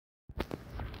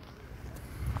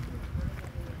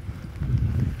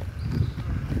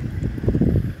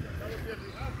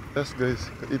Yes guys,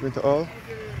 good evening to all.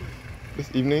 This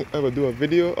evening I will do a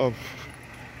video of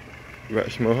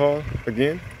Welchman Hall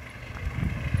again.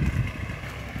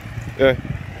 Yeah.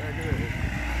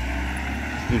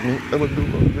 This evening I will do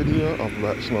a video of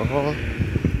Welchman Hall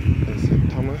in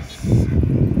St. Thomas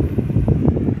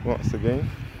once again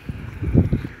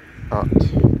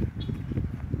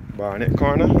at Barnet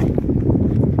Corner.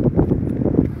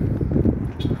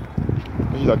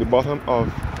 This is at the bottom of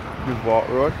the Vault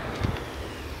Road.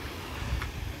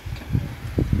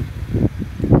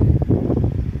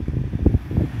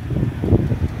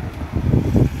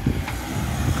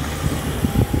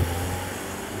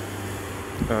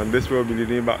 And this will be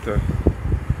leading back to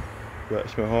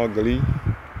Welchman Hall, Gully,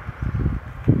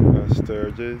 and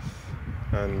Sturgis,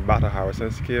 and back to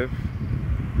Harrison's Cave,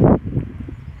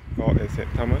 all in St.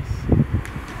 Thomas.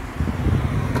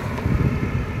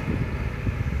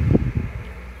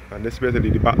 And this way to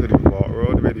lead back to the Vault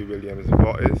Road, where the Williams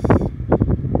Vault is.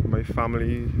 My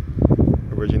family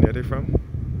originated from.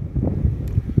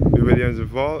 The Williams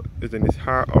Vault is in the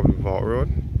heart of the Vault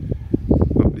Road,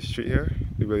 up the street here.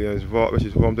 The Williams Vault, which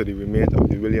is home to the remains of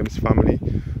the Williams family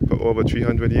for over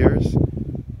 300 years,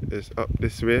 is up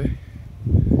this way.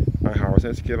 And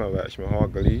Harrison's Cave and Welchman Hall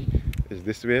Gully is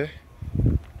this way,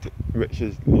 which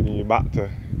is leading you back to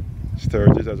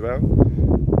Sturgis as well.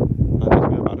 And this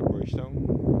way back to Bridgetown,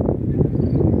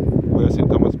 where St.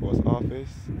 Thomas Post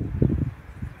Office,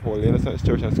 Holy Innocents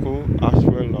Church and School,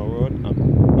 Ashfield Long Road,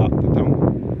 and back to town.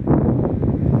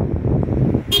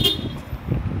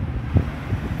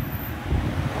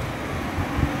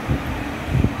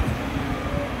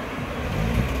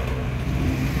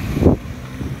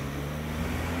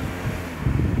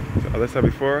 As I said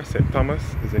before, St. Thomas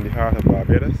is in the heart of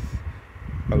Barbados,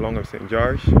 along with St.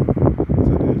 George, so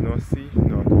there is no sea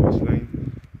nor coastline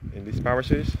in these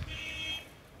parishes.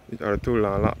 These are the two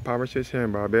landlocked parishes here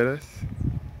in Barbados,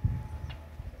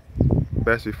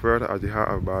 best referred to as the heart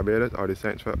of Barbados or the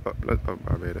central upland of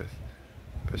Barbados.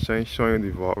 I'm showing the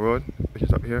Vault Road, which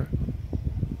is up here,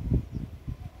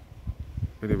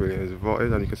 where the Williams Vault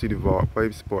is, and you can see the Vault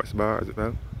 5 sports bar as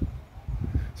well.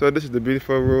 So this is the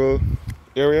beautiful rural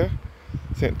area.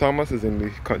 St. Thomas is in the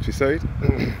countryside.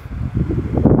 St.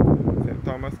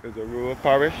 Thomas is a rural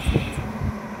parish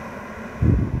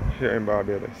here in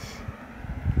Barbados.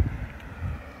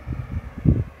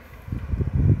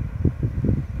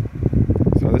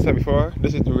 So as I said before,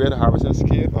 this is the way to Harrison's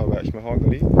Cave or Welchman Hall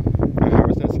Gully. And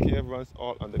Harrison's Cave runs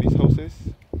all under these houses.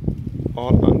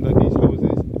 All under these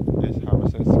houses is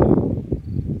Harrison's Cave.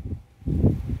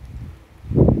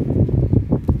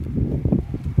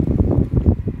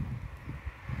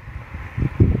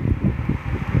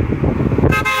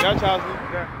 Yeah, Charles.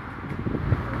 Yeah.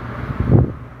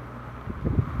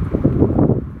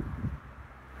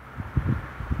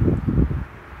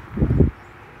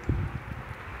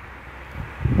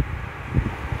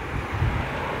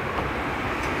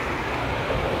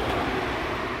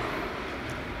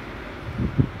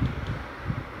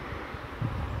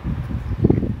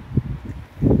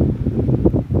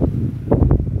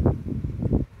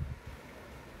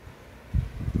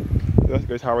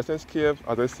 There's Harrison's Cave.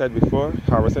 As I said before,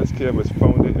 Harrison's Cave was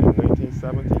founded in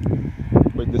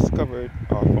 1970, but discovered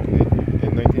or founded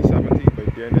in 1970 by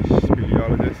Danish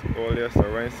speleologist Ole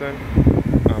Sorensen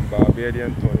and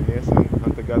Barbadian Tony Mason,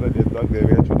 and together they dug their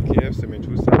way through the cave, swimming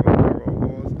through several narrow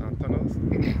holes and tunnels.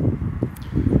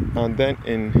 And then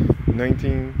in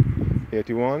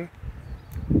 1981,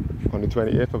 on the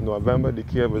 28th of November, the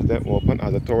cave was then opened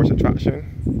as a tourist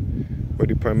attraction, with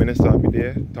the Prime Minister of the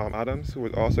day, Tom Adams, who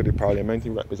was also the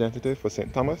parliamentary representative for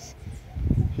St. Thomas.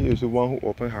 He is the one who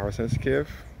opened Harrison's Cave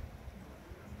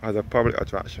as a public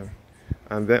attraction.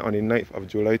 And then on the 9th of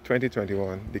July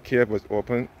 2021, the cave was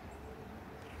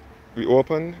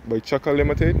reopened by Chucker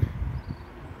Limited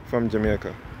from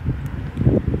Jamaica.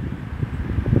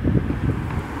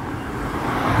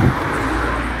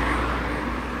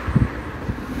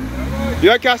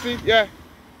 Yeah, Cassie? Yeah.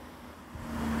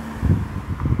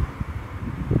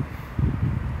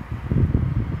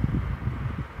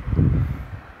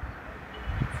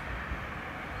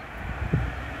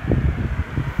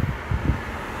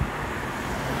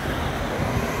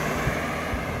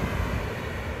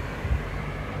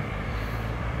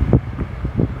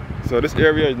 So this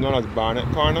area is known as Barnet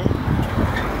Corner,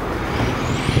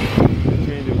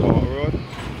 between the Vault Road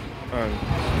and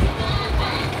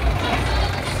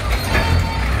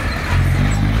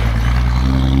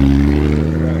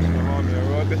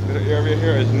This area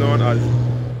here is known as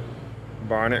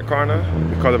Barnet Corner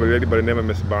because of a lady by the name of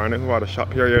Miss Barnet who had a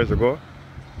shop here years ago,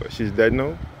 but she's dead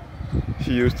now.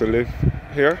 She used to live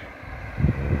here.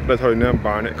 That's how the name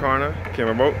Barnet Corner came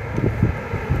about.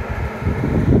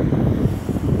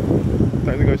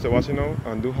 Thank you guys for watching now,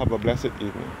 and do have a blessed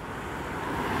evening.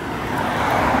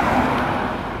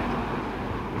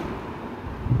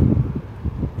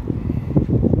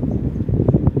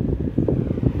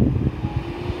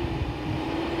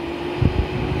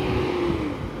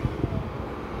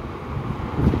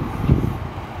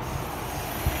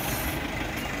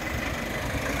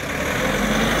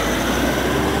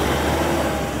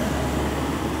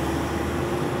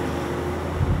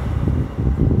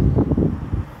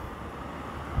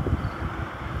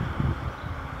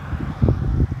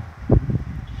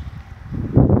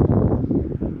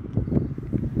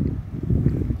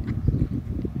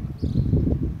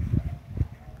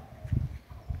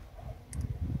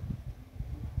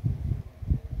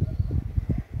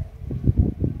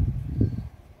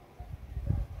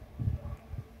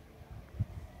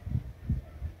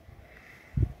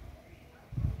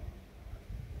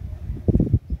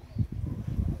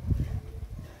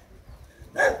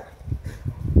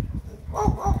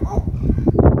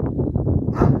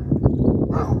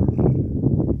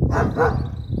 Wow.